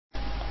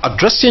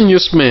Addressing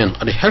newsmen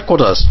at the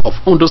headquarters of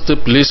Ondo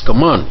State Police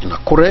Command in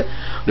Akure,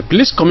 the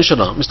Police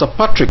Commissioner, Mr.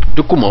 Patrick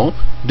Dukumo,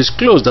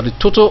 disclosed that a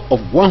total of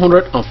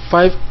 105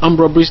 armed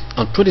robberies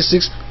and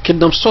 26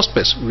 kidnapped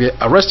suspects were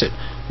arrested,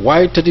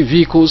 while 30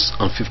 vehicles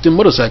and 15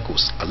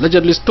 motorcycles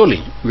allegedly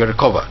stolen were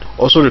recovered.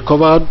 Also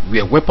recovered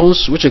were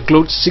weapons which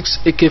include 6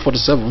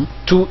 AK-47,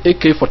 2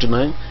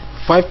 AK-49,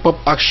 5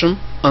 pop-action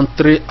and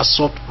 3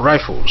 assault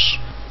rifles.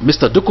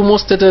 Mr. Dukumo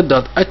stated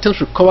that items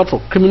recovered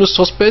from criminal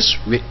suspects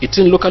were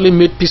 18 locally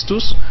made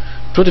pistols,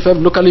 25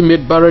 locally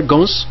made barrel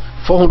guns,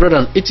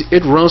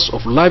 488 rounds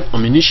of live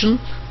ammunition,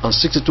 and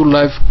 62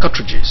 live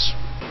cartridges.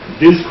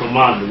 This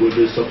command, with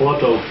the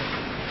support of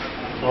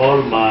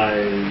all my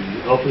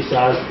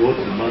officers, both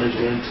the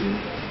management team,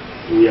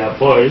 we are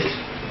poised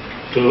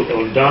to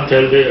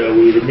undoubtedly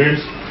we remain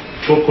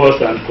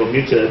focused and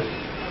committed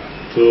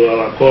to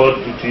our core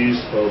duties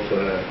of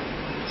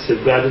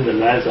safeguarding the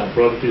lives and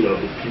property of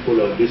the people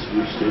of this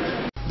good state.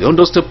 The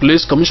Ondo State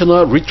Police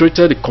Commissioner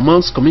reiterated the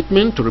command's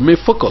commitment to remain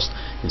focused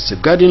in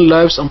safeguarding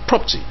lives and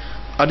property,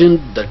 adding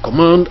that the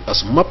command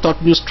has mapped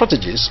out new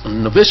strategies and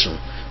innovation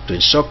to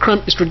ensure crime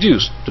is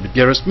reduced to the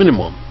barest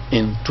minimum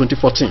in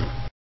 2014.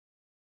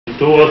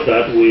 Towards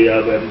that, we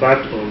have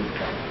embarked on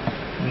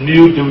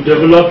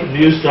developed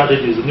new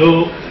strategies.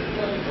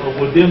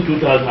 Within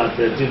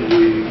 2013,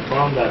 we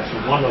found that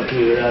in one or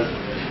two areas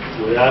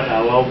we had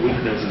our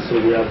weaknesses, so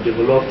we have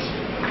developed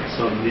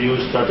some new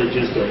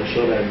strategies to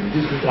ensure that in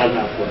this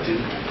 2014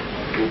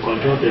 we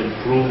continue to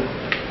improve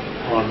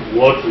on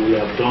what we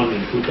have done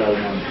in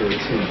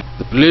 2013.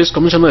 The Police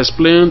Commissioner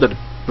explained that the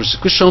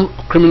prosecution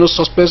of criminal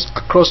suspects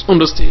across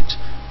Ondo State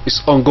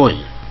is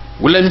ongoing.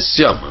 William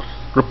Siama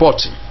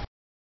reporting.